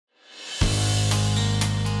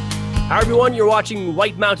Hi, everyone. You're watching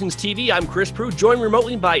White Mountains TV. I'm Chris Prue, joined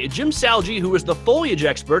remotely by Jim Salge, who is the foliage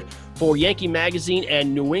expert for Yankee Magazine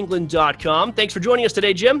and NewEngland.com. Thanks for joining us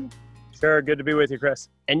today, Jim. Sure. Good to be with you, Chris.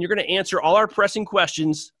 And you're going to answer all our pressing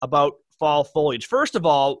questions about fall foliage. First of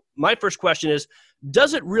all, my first question is,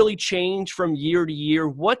 does it really change from year to year?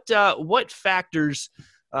 What factors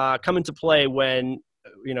come into play when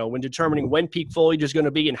determining when peak foliage is going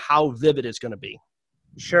to be and how vivid it's going to be?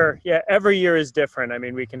 Sure. Yeah, every year is different. I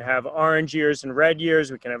mean, we can have orange years and red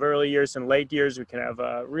years. We can have early years and late years. We can have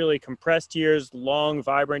really compressed years, long,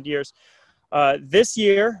 vibrant years. This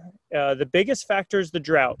year, the biggest factor is the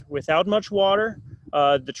drought. Without much water,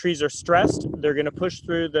 the trees are stressed. They're going to push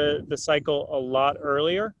through the cycle a lot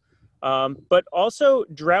earlier. But also,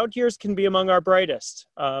 drought years can be among our brightest.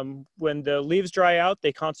 When the leaves dry out,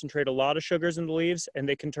 they concentrate a lot of sugars in the leaves, and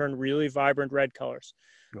they can turn really vibrant red colors.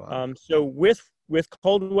 Wow. So with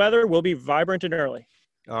cold weather, we'll be vibrant and early.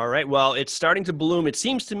 All right. Well, it's starting to bloom. It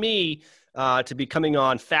seems to me to be coming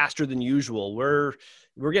on faster than usual. We're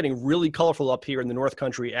getting really colorful up here in the North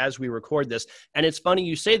Country as we record this. And it's funny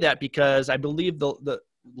you say that because I believe the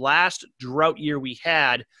last drought year we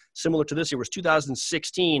had, similar to this year, was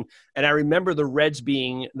 2016. And I remember the reds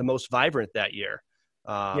being the most vibrant that year.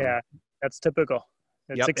 Yeah, that's typical.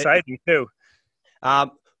 It's exciting too.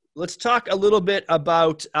 Let's talk a little bit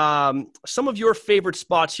about some of your favorite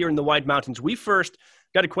spots here in the White Mountains. We first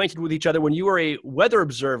got acquainted with each other when you were a weather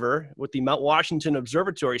observer with the Mount Washington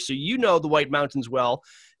Observatory. So you know the White Mountains well.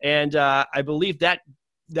 And I believe that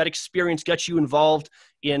experience got you involved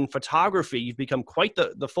in photography. You've become quite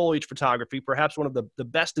the foliage photography, perhaps one of the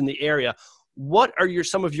best in the area. What are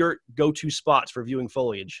some of your go-to spots for viewing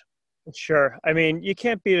foliage? Sure. I mean, you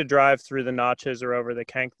can't beat a drive through the Notches or over the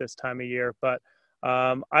Kank this time of year, but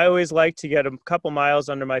I always like to get a couple miles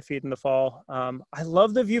under my feet in the fall. I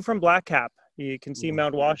love the view from Black Cap. You can see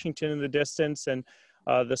Mount Washington in the distance and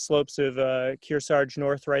the slopes of Kearsarge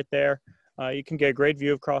North right there. You can get a great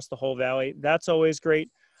view across the whole valley. That's always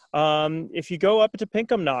great. If you go up to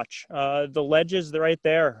Pinkham Notch, the ledges right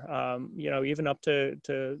there, even up to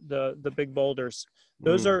the big boulders,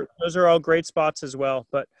 those are all great spots as well.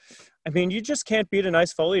 But I mean, you just can't beat a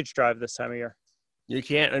nice foliage drive this time of year. You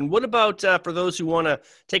can't. And what about for those who want to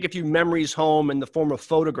take a few memories home in the form of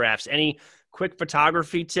photographs? Any quick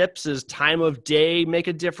photography tips? Does time of day make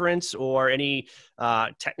a difference, or any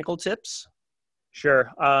technical tips? Sure.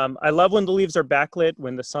 I love when the leaves are backlit,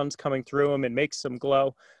 when the sun's coming through them and makes them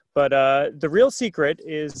glow. But the real secret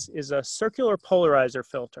is a circular polarizer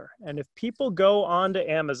filter. And if people go onto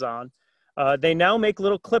Amazon, they now make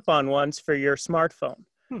little clip-on ones for your smartphone.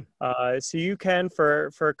 So you can, for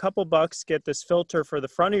a couple bucks, get this filter for the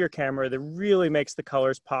front of your camera that really makes the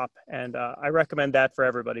colors pop. And I recommend that for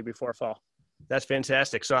everybody before fall. That's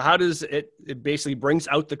fantastic. So how does it basically brings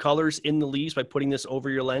out the colors in the leaves by putting this over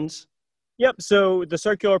your lens? Yep. So the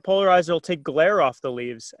circular polarizer will take glare off the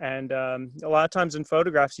leaves. And a lot of times in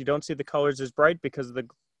photographs, you don't see the colors as bright because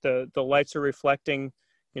the lights are reflecting,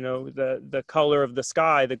 the color of the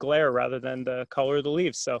sky, the glare, rather than the color of the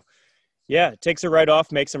leaves. So yeah, it takes it right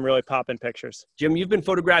off, makes them really pop in pictures. Jim, you've been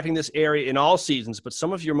photographing this area in all seasons, but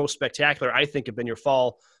some of your most spectacular, I think, have been your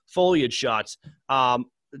fall foliage shots.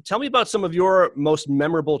 Tell me about some of your most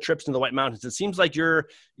memorable trips to the White Mountains. It seems like you're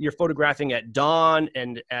photographing at dawn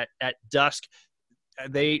and at dusk.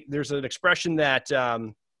 There's an expression that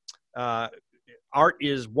art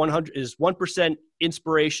is 1%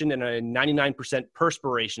 inspiration and a 99%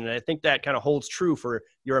 perspiration, and I think that kind of holds true for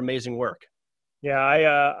your amazing work. Yeah,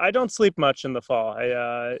 I don't sleep much in the fall.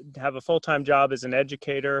 I have a full-time job as an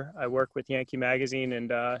educator. I work with Yankee Magazine,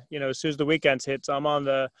 and as soon as the weekends hits, I'm on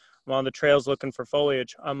the trails looking for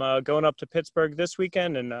foliage. I'm going up to Pittsburgh this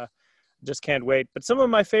weekend, and just can't wait. But some of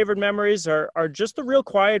my favorite memories are just the real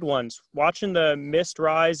quiet ones. Watching the mist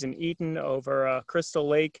rise in Eaton over Crystal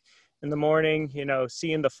Lake in the morning.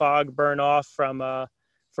 Seeing the fog burn off from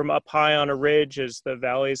up high on a ridge as the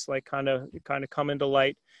valleys kind of come into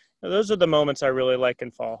light. Those are the moments I really like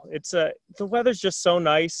in fall. It's the weather's just so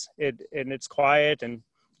nice, and it's quiet, and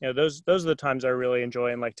those are the times I really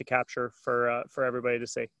enjoy and like to capture for everybody to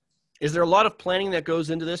see. Is there a lot of planning that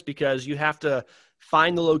goes into this, because you have to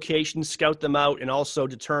find the locations, scout them out, and also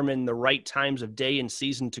determine the right times of day and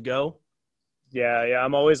season to go? Yeah.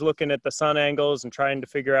 I'm always looking at the sun angles and trying to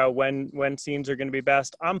figure out when scenes are going to be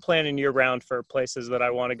best. I'm planning year round for places that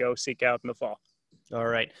I want to go seek out in the fall. All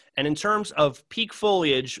right. And in terms of peak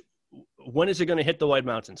foliage, when is it going to hit the White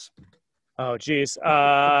Mountains? Oh, geez.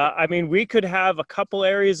 I mean, we could have a couple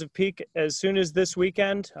areas of peak as soon as this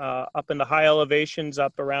weekend, up in the high elevations,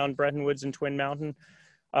 up around Bretton Woods and Twin Mountain.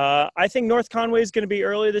 I think North Conway is going to be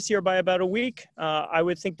early this year by about a week. I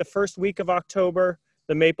would think the first week of October,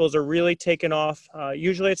 the maples are really taking off.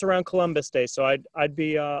 Usually it's around Columbus Day, so I'd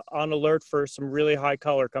be on alert for some really high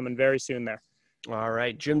color coming very soon there. All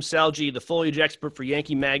right. Jim Salge, the foliage expert for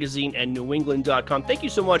Yankee Magazine and NewEngland.com. Thank you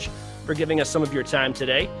so much for giving us some of your time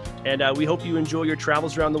today, and we hope you enjoy your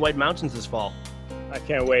travels around the White Mountains this fall. I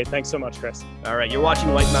can't wait. Thanks so much, Chris. All right. You're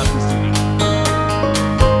watching White Mountains TV.